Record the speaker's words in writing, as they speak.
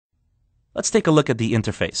Let's take a look at the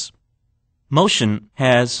interface. Motion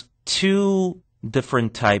has two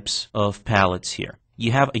different types of palettes here.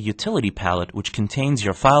 You have a utility palette which contains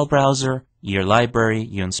your file browser, your library,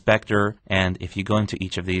 your inspector, and if you go into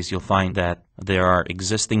each of these, you'll find that there are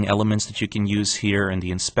existing elements that you can use here in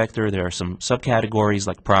the inspector. There are some subcategories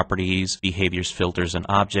like properties, behaviors, filters, and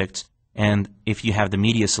objects. And if you have the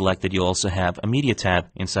media selected, you'll also have a media tab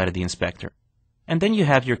inside of the inspector. And then you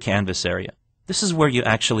have your canvas area. This is where you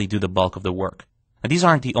actually do the bulk of the work. Now, these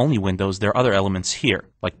aren't the only windows. There are other elements here,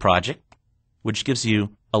 like project, which gives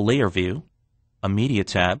you a layer view, a media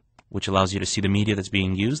tab, which allows you to see the media that's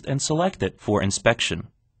being used and select it for inspection,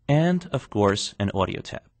 and, of course, an audio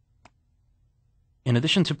tab. In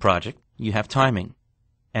addition to project, you have timing,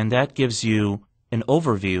 and that gives you an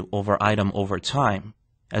overview over item over time,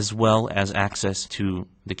 as well as access to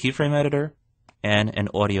the keyframe editor and an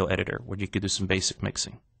audio editor, where you could do some basic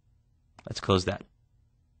mixing. Let's close that.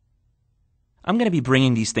 I'm going to be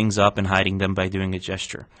bringing these things up and hiding them by doing a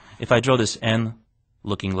gesture. If I draw this N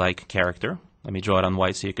looking like character, let me draw it on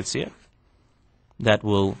white so you can see it. That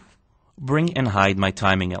will bring and hide my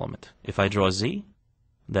timing element. If I draw Z,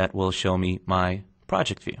 that will show me my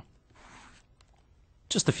project view.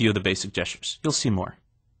 Just a few of the basic gestures. You'll see more.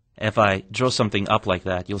 If I draw something up like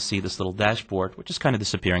that, you'll see this little dashboard, which is kind of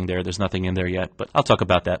disappearing there. There's nothing in there yet, but I'll talk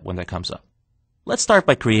about that when that comes up. Let's start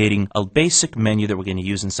by creating a basic menu that we're going to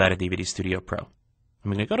use inside of DVD Studio Pro.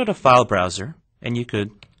 I'm going to go to the file browser, and you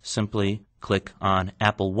could simply click on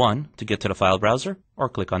Apple I to get to the file browser, or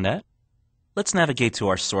click on that. Let's navigate to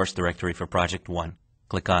our source directory for Project 1.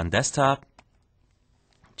 Click on Desktop,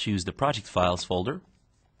 choose the Project Files folder,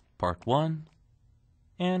 Part 1,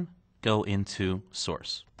 and go into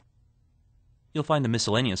Source. You'll find the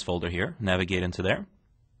Miscellaneous folder here. Navigate into there.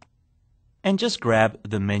 And just grab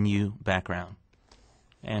the menu background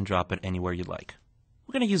and drop it anywhere you'd like.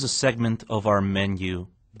 We're going to use a segment of our menu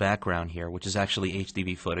background here, which is actually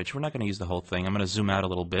HDV footage. We're not going to use the whole thing. I'm going to zoom out a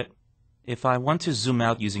little bit. If I want to zoom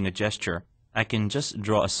out using a gesture, I can just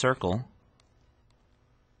draw a circle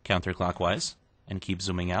counterclockwise and keep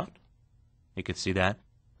zooming out. You can see that.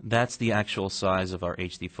 That's the actual size of our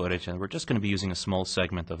HD footage, and we're just going to be using a small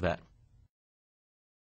segment of that.